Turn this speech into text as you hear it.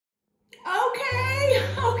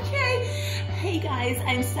Hey guys,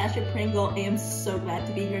 I'm Sasha Pringle. I am so glad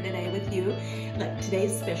to be here today with you. Look,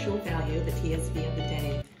 today's special value, the TSV of the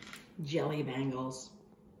day, jelly bangles.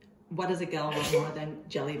 What does a girl want more than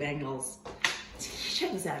jelly bangles?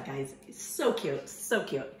 Check this out, guys. It's so cute, so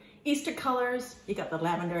cute. Easter colors, you got the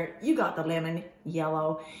lavender, you got the lemon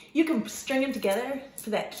yellow. You can string them together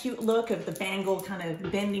for that cute look of the bangle kind of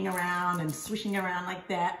bending around and swishing around like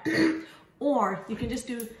that. Or you can just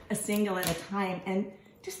do a single at a time. And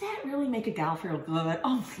does that really make a gal feel good?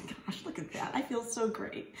 Oh my gosh, look at that. I feel so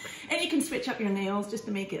great. And you can switch up your nails just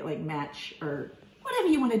to make it like match, or whatever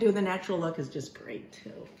you want to do. The natural look is just great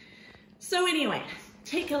too. So anyway,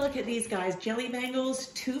 take a look at these guys. Jelly bangles,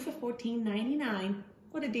 2 for $14.99.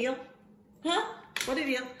 What a deal. Huh? What a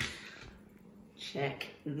deal. Check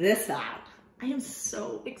this out. I am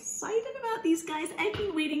so excited about these guys. I've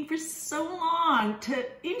been waiting for so long to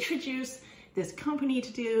introduce this company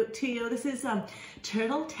to you. This is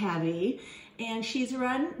Turtle Tavvy, and she's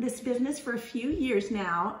run this business for a few years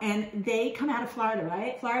now, and they come out of Florida,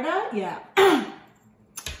 right? Florida? Yeah.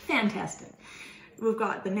 Fantastic. We've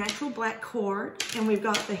got the natural black cord, and we've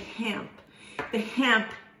got the hemp. The hemp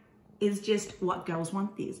is just what girls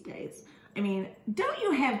want these days. I mean, don't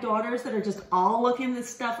you have daughters that are just all looking this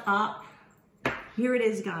stuff up? Here it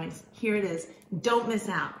is, guys. Here it is. Don't miss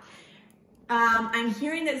out. I'm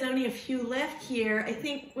hearing there's only a few left here. I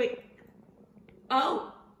think, wait,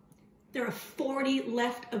 oh, there are 40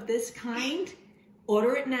 left of this kind.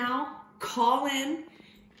 Order it now, call in,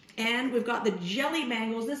 and we've got the jelly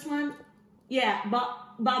bangles. This one, yeah,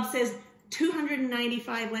 Bob says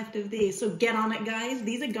 295 left of these, so get on it, guys.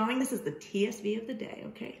 These are going, this is the TSV of the day,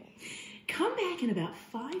 okay? Come back in about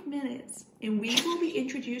 5 minutes, and we will be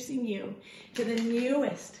introducing you to the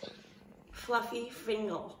newest fluffy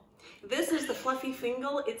Fringle. This is the fluffy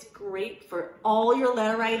Fringle. It's great for all your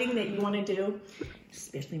letter writing that you want to do,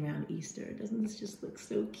 especially around Easter. Doesn't this just look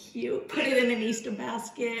so cute? Put it in an Easter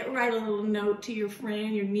basket, write a little note to your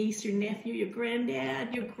friend, your niece, your nephew, your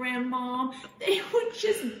granddad, your grandmom. They would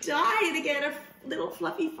just die to get a little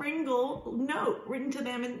fluffy Fringle note written to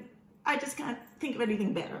them, and I just can't think of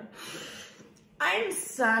anything better. I'm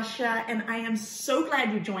Sasha, and I am so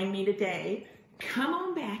glad you joined me today. Come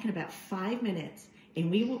on back in about 5 minutes, and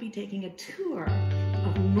we will be taking a tour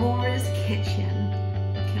of Nora's kitchen.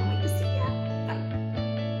 I can't wait to see